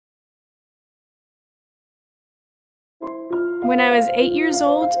When I was 8 years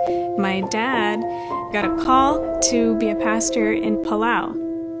old, my dad got a call to be a pastor in Palau.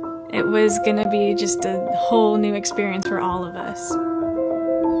 It was gonna be just a whole new experience for all of us.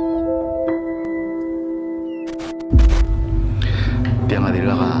 Tiang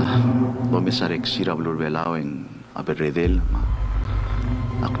adila ka lomisarek sira blurbelau en aperredel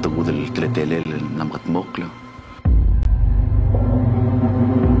aktagudel tletelel namakatmoklo.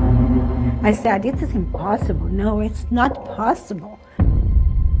 I said, it is impossible. No, it's not possible.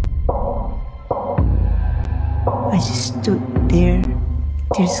 I just stood there,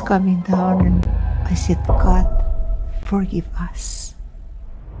 tears coming down, and I said, God, forgive us.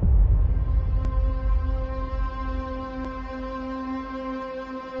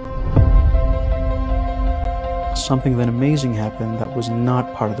 Something then amazing happened that was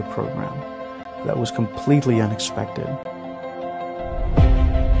not part of the program, that was completely unexpected.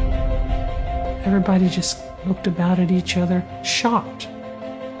 Everybody just looked about at each other, shocked.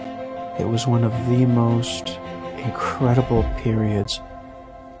 It was one of the most incredible periods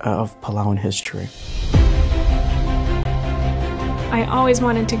of Palauan history. I always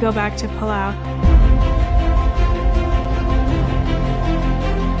wanted to go back to Palau.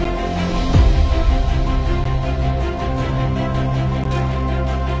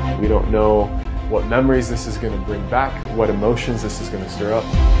 We don't know what memories this is going to bring back, what emotions this is going to stir up.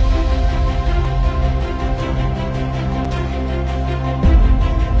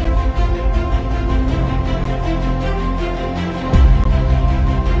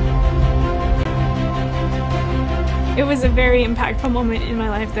 It was a very impactful moment in my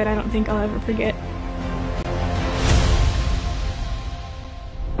life that I don't think I'll ever forget.